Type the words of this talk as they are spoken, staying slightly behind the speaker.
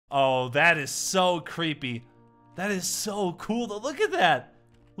Oh, that is so creepy. That is so cool. Look at that.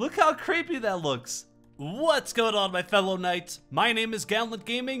 Look how creepy that looks. What's going on, my fellow knights? My name is Gallant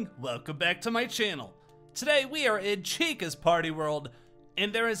Gaming. Welcome back to my channel. Today we are in Chica's party world,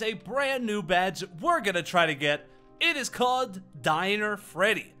 and there is a brand new badge we're gonna try to get. It is called Diner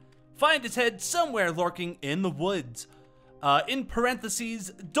Freddy. Find his head somewhere lurking in the woods. In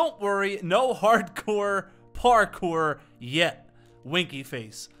parentheses, don't worry, no hardcore parkour yet. Winky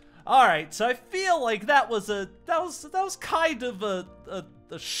face. All right, so I feel like that was kind of a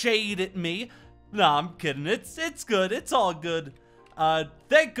shade at me. No, I'm kidding. It's good. It's all good.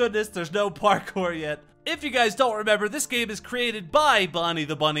 Thank goodness there's no parkour yet. If you guys don't remember, this game is created by Bonnie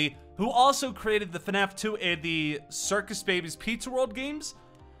the Bunny, who also created the FNAF 2 and the Circus Baby's Pizza World games,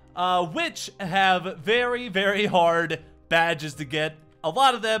 which have very, very hard badges to get. A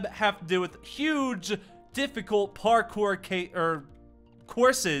lot of them have to do with huge, difficult parkour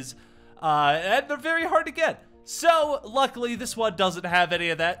courses, and they're very hard to get. So, luckily, this one doesn't have any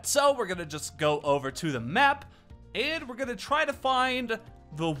of that, so we're gonna just go over to the map, and we're gonna try to find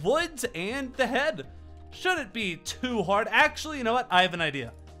the woods and the head. Shouldn't be too hard. Actually, you know what? I have an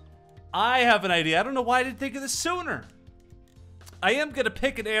idea. I don't know why I didn't think of this sooner. I am gonna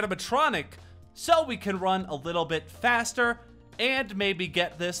pick an animatronic so we can run a little bit faster and maybe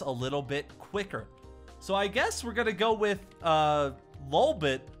get this a little bit quicker. So I guess we're gonna go with,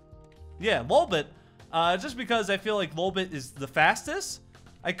 Lolbit. Yeah, Lolbit. Just because I feel like Lolbit is the fastest.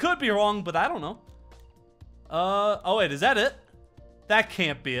 I could be wrong, but I don't know. Oh wait, is that it? That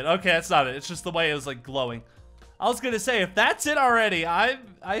can't be it. Okay, that's not it. It's just the way it was like glowing. I was gonna say, if that's it already, I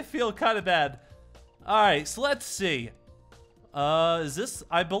feel kind of bad. All right, so let's see. Is this?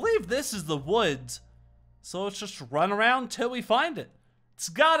 I believe this is the woods. So let's just run around till we find it. It's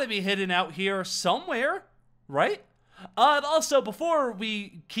gotta be hidden out here somewhere, right? And also, before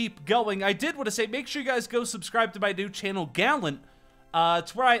we keep going, I did want to say, make sure you guys go subscribe to my new channel, Gallant.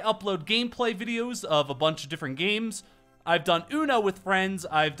 It's where I upload gameplay videos of a bunch of different games. I've done Uno with friends,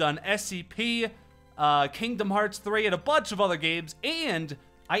 I've done SCP, Kingdom Hearts 3, and a bunch of other games, and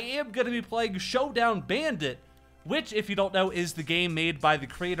I am going to be playing Showdown Bandit, which, if you don't know, is the game made by the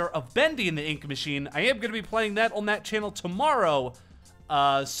creator of Bendy and the Ink Machine. I am going to be playing that on that channel tomorrow.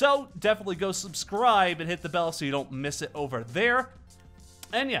 So definitely go subscribe and hit the bell so you don't miss it over there.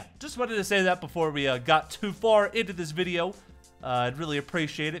 And yeah, just wanted to say that before we got too far into this video. I'd really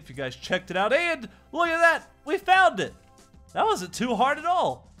appreciate it if you guys checked it out. And look at that, we found it. That wasn't too hard at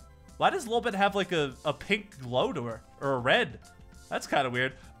all. Why does Lolbit have like a pink glow to her, or a red? That's kind of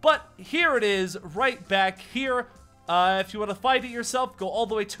weird. But here it is, right back here. If you want to find it yourself, go all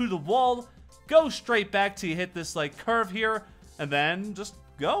the way to the wall. Go straight back till you hit this like curve here. And then just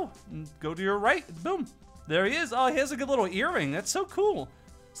go to your right. Boom. There he is. Oh, he has a good little earring. That's so cool.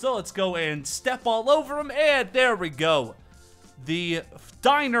 So let's go and step all over him. And there we go. The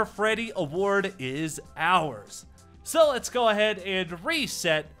Diner Freddy award is ours. So let's go ahead and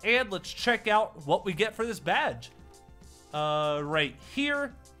reset. And let's check out what we get for this badge. Right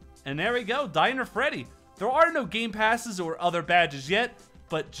here. And there we go. Diner Freddy. There are no game passes or other badges yet.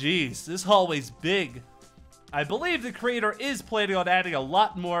 But geez, this hallway's big. I believe the creator is planning on adding a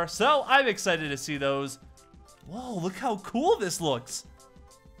lot more, so I'm excited to see those. Whoa, look how cool this looks.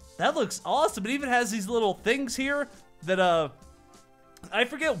 That looks awesome. It even has these little things here that, I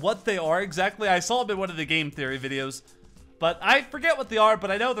forget what they are exactly. I saw them in one of the game theory videos, but I forget what they are, but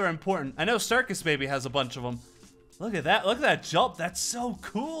I know they're important. I know Circus Baby has a bunch of them. Look at that. Look at that jump. That's so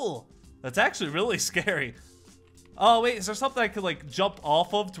cool. That's actually really scary. Oh, wait, is there something I could, like, jump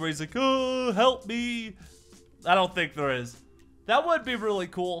off of to where he's like, oh, help me? I don't think there is. That would be really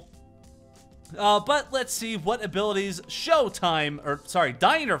cool. But let's see what abilities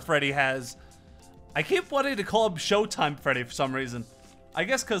Diner Freddy has. I keep wanting to call him Showtime Freddy for some reason. I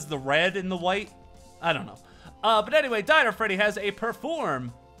guess because the red and the white. I don't know. But anyway, Diner Freddy has a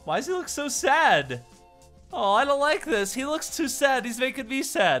perform. Why does he look so sad? Oh, I don't like this. He looks too sad. He's making me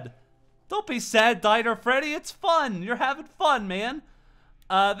sad. Don't be sad, Diner Freddy. It's fun. You're having fun, man.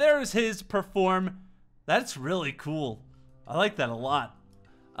 There's his perform. That's really cool. I like that a lot.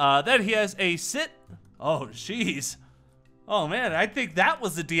 Then he has a sit. Oh, jeez. Oh, man, I think that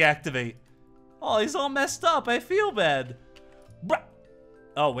was the deactivate. Oh, he's all messed up. I feel bad.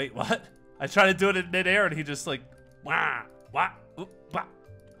 Oh, wait, what? I tried to do it in midair and he just like, wah, wah, oop,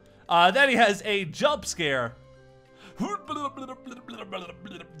 wah. Then he has a jump scare.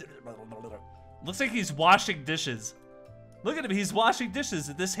 Looks like he's washing dishes. Look at him, he's washing dishes.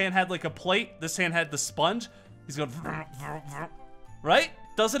 This hand had like a plate, this hand had the sponge. He's going, right?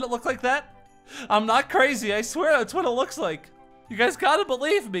 Doesn't it look like that? I'm not crazy, I swear that's what it looks like. You guys gotta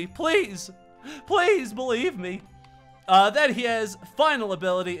believe me, please. Please believe me. Then he has final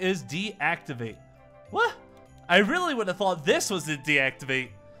ability is deactivate. What? I really would have thought this was the deactivate.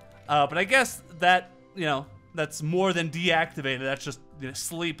 But I guess that, you know, that's more than deactivated. That's just, you know,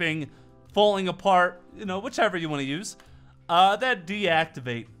 sleeping, falling apart, you know, whichever you want to use. Then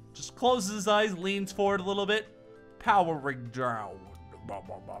deactivate. Just closes his eyes, leans forward a little bit. Powering down.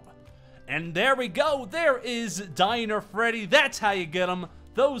 And there we go. There is Diner Freddy. That's how you get him.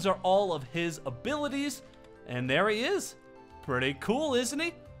 Those are all of his abilities. And there he is. Pretty cool, isn't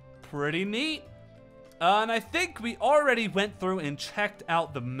he? Pretty neat. And I think we already went through and checked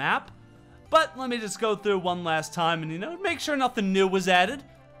out the map. But let me just go through one last time and, you know, make sure nothing new was added.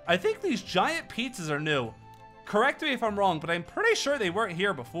 I think these giant pizzas are new. Correct me if I'm wrong, but I'm pretty sure they weren't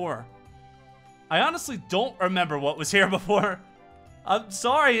here before. I honestly don't remember what was here before. I'm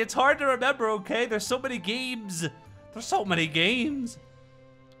sorry, it's hard to remember, okay? There's so many games. There's so many games.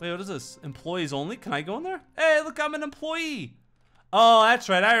 Wait, what is this? Employees only? Can I go in there? Hey, look, I'm an employee. Oh, that's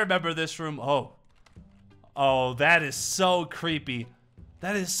right. I remember this room. Oh. Oh, that is so creepy.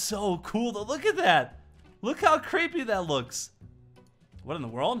 That is so cool. Look at that. Look how creepy that looks. What in the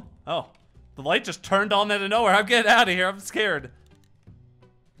world? Oh, the light just turned on out of nowhere. I'm getting out of here. I'm scared.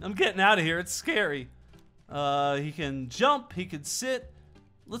 I'm getting out of here. It's scary. He can jump. He can sit.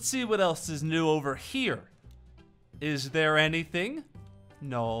 Let's see what else is new over here. Is there anything?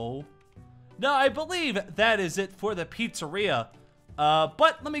 No. No, I believe that is it for the pizzeria.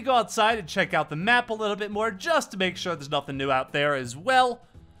 But let me go outside and check out the map a little bit more just to make sure there's nothing new out there as well.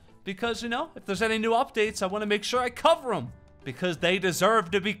 Because, you know, if there's any new updates, I want to make sure I cover them. Because they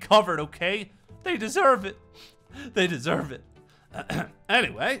deserve to be covered, okay? They deserve it. They deserve it.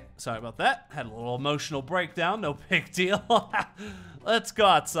 Anyway, sorry about that. Had a little emotional breakdown. No big deal. Let's go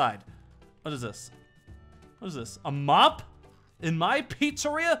outside. What is this? What is this? A mop? In my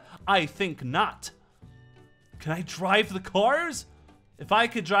pizzeria? I think not. Can I drive the cars? If I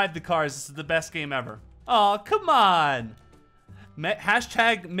could drive the cars, this is the best game ever. Oh, come on.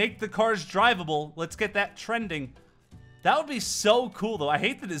 Hashtag make the cars drivable. Let's get that trending. That would be so cool, though. I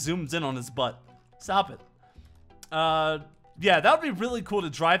hate that it zooms in on his butt. Stop it. Yeah, that would be really cool to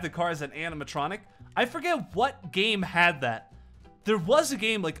drive the car as an animatronic. I forget what game had that. There was a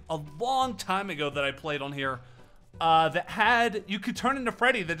game like a long time ago that I played on here that had, you could turn into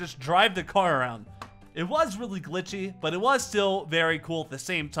Freddy that just drive the car around. It was really glitchy, but it was still very cool at the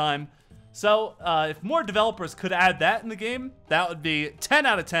same time. So if more developers could add that in the game, that would be 10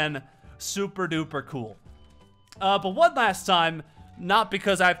 out of 10, super duper cool. But one last time, not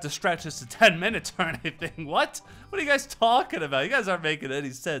because I have to stretch this to 10 minutes or anything. What? What are you guys talking about? You guys aren't making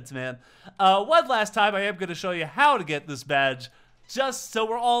any sense, man. One last time, I am going to show you how to get this badge, just so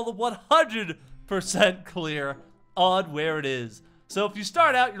we're all 100% clear on where it is. So if you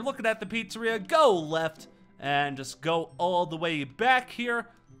start out, you're looking at the pizzeria, go left, and just go all the way back here.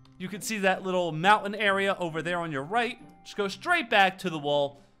 You can see that little mountain area over there on your right. Just go straight back to the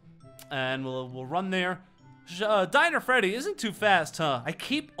wall, and we'll run there. Diner Freddy isn't too fast, huh? I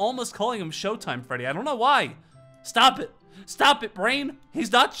keep almost calling him Showtime Freddy. I don't know why. Stop it. Stop it, brain.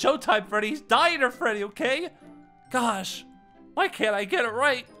 He's not Showtime Freddy. He's Diner Freddy, okay? Gosh. Why can't I get it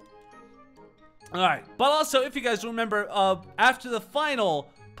right? Alright. But also, if you guys remember, after the final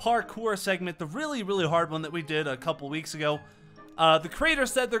parkour segment, the really, really hard one that we did a couple weeks ago, the creator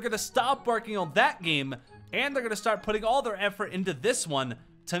said they're going to stop working on that game, and they're going to start putting all their effort into this one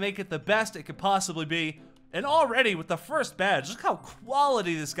to make it the best it could possibly be. And already with the first badge, look how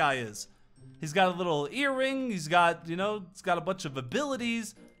quality this guy is. He's got a little earring, he's got, you know, he's got a bunch of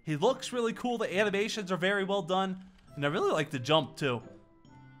abilities. He looks really cool, the animations are very well done. And I really like the jump too.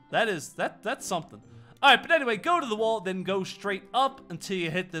 That's something. Alright, but anyway, go to the wall, then go straight up until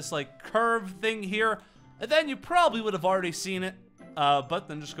you hit this like curve thing here. And then you probably would have already seen it, but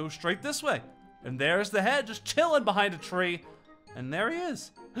then just go straight this way. And there's the head, just chilling behind a tree. And there he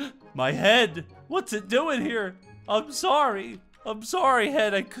is. My head. What's it doing here? I'm sorry. I'm sorry,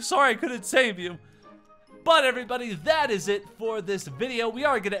 head. Sorry I couldn't save you. But everybody, that is it for this video. We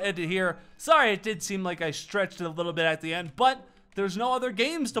are going to end it here. Sorry, it did seem like I stretched it a little bit at the end, but there's no other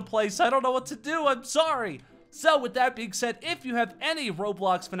games to play, so I don't know what to do. I'm sorry. So with that being said, if you have any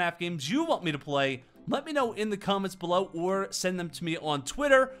Roblox FNAF games you want me to play, let me know in the comments below or send them to me on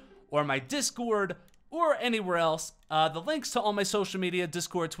Twitter or my Discord or anywhere else. The links to all my social media,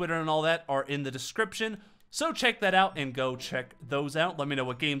 Discord, Twitter, and all that are in the description. So check that out and go check those out. Let me know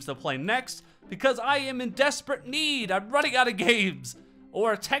what games to play next, because I am in desperate need. I'm running out of games.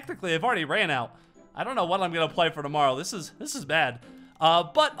 Or technically, I've already ran out. I don't know what I'm going to play for tomorrow. This is bad.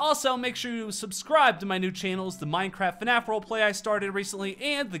 But also make sure you subscribe to my new channels, the Minecraft FNAF roleplay I started recently,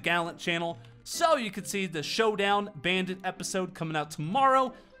 and the Gallant channel, so you can see the Showdown Bandit episode coming out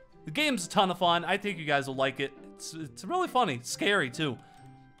tomorrow. The game's a ton of fun. I think you guys will like it. It's really funny. It's scary, too.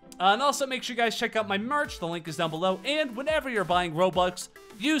 And also make sure you guys check out my merch. The link is down below. And whenever you're buying Robux,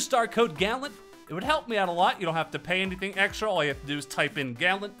 use star code Gallant. It would help me out a lot. You don't have to pay anything extra. All you have to do is type in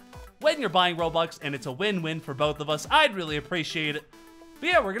Gallant when you're buying Robux, and it's a win-win for both of us. I'd really appreciate it. But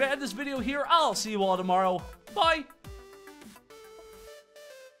yeah, we're going to end this video here. I'll see you all tomorrow. Bye!